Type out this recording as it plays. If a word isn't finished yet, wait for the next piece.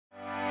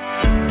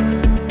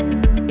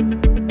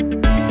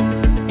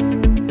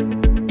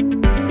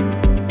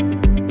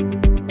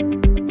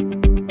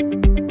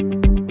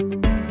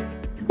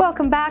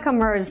back, I'm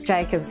Rose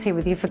Jacobs here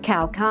with you for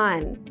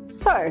BCOIN.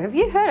 So, have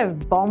you heard of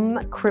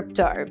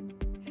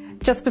BOMBCrypto?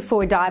 Just before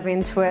we dive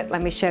into it,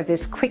 let me share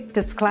this quick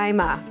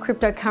disclaimer.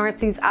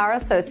 Cryptocurrencies are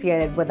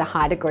associated with a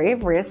high degree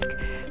of risk,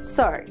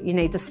 so you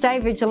need to stay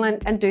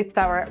vigilant and do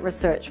thorough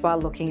research while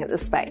looking at the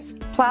space.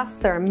 Plus,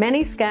 there are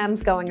many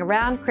scams going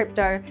around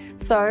crypto,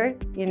 so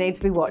you need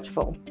to be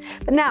watchful.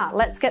 But now,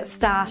 let's get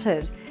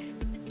started.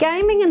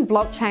 Gaming and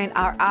blockchain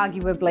are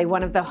arguably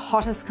one of the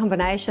hottest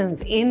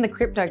combinations in the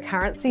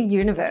cryptocurrency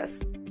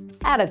universe.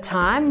 At a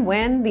time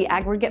when the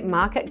aggregate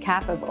market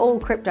cap of all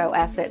crypto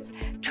assets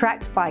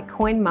tracked by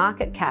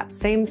CoinMarketCap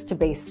seems to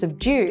be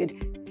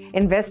subdued,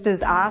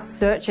 investors are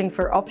searching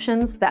for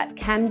options that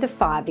can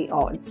defy the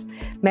odds.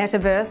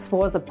 Metaverse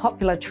was a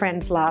popular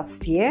trend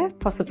last year,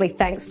 possibly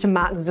thanks to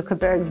Mark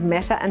Zuckerberg's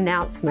Meta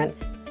announcement.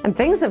 And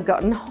things have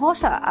gotten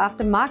hotter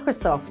after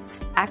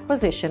Microsoft's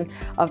acquisition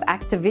of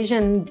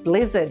Activision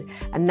Blizzard,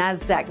 a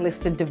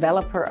NASDAQ-listed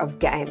developer of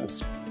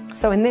games.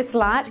 So in this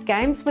light,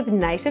 games with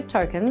native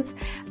tokens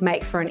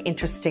make for an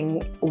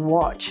interesting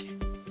watch.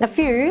 A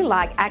few,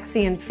 like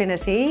Axie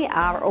Infinity,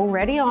 are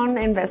already on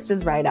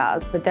investors'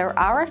 radars, but there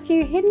are a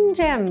few hidden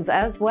gems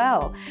as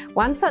well.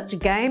 One such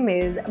game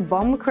is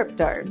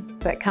BOMBCrypto,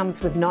 that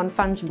comes with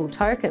non-fungible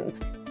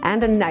tokens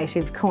and a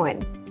native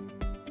coin.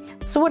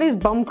 So what is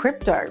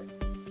BOMBCrypto?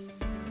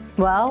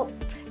 Well,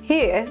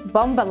 here,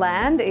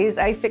 Bomberland is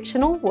a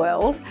fictional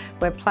world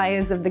where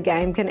players of the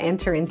game can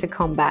enter into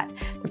combat.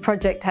 The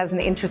project has an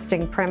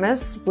interesting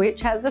premise, which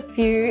has a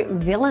few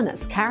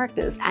villainous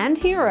characters and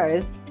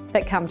heroes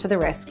that come to the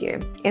rescue.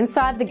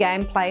 Inside the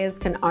game, players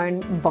can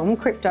own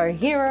BOMBCrypto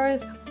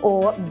heroes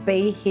or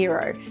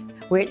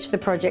BHERO, which the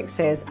project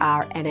says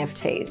are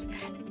NFTs.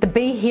 The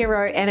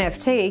BHERO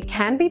NFT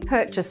can be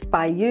purchased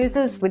by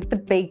users with the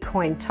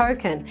BCOIN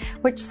token,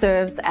 which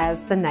serves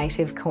as the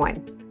native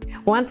coin.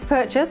 Once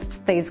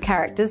purchased, these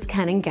characters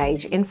can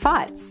engage in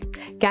fights.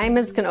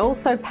 Gamers can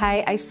also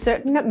pay a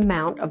certain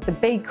amount of the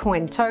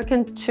BCOIN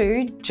token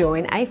to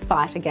join a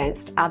fight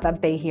against other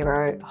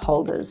BHERO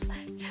holders.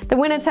 The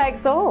winner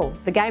takes all.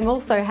 The game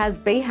also has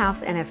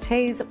B-House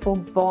NFTs for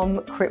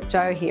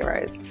BOMBCrypto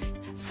heroes.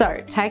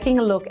 So, taking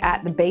a look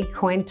at the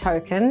BCOIN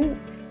token,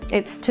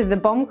 it's to the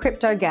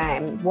BOMBCrypto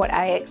game what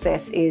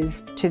AXS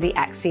is to the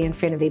Axie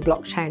Infinity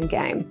blockchain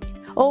game.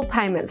 All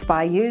payments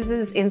by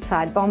users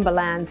inside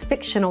Bomberland's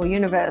fictional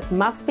universe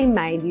must be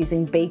made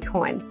using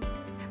BCOIN.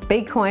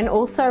 BCOIN,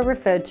 also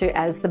referred to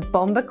as the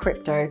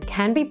BOMBCrypto,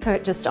 can be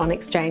purchased on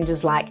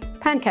exchanges like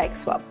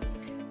PancakeSwap.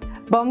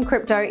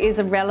 BOMBCrypto is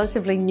a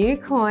relatively new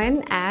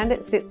coin and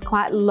it sits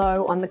quite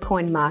low on the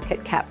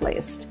CoinMarketCap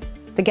list.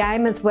 The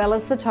game, as well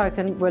as the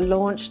token, were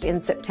launched in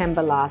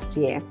September last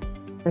year.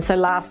 And so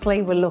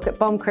lastly, we'll look at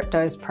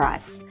BOMBCrypto's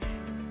price.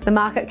 The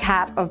market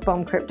cap of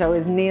BOMBCrypto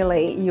is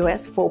nearly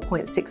US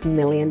 $4.6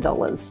 million.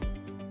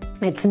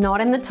 It's not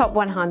in the top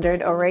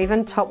 100 or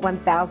even top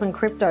 1,000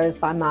 cryptos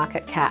by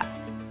market cap.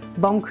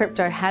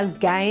 BOMBCrypto has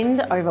gained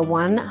over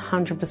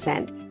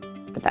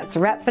 100%. But that's a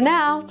wrap for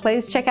now.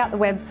 Please check out the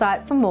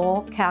website for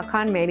more,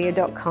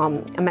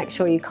 BCOINmedia.com, and make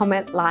sure you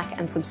comment, like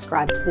and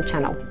subscribe to the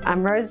channel.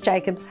 I'm Rose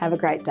Jacobs. Have a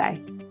great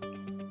day.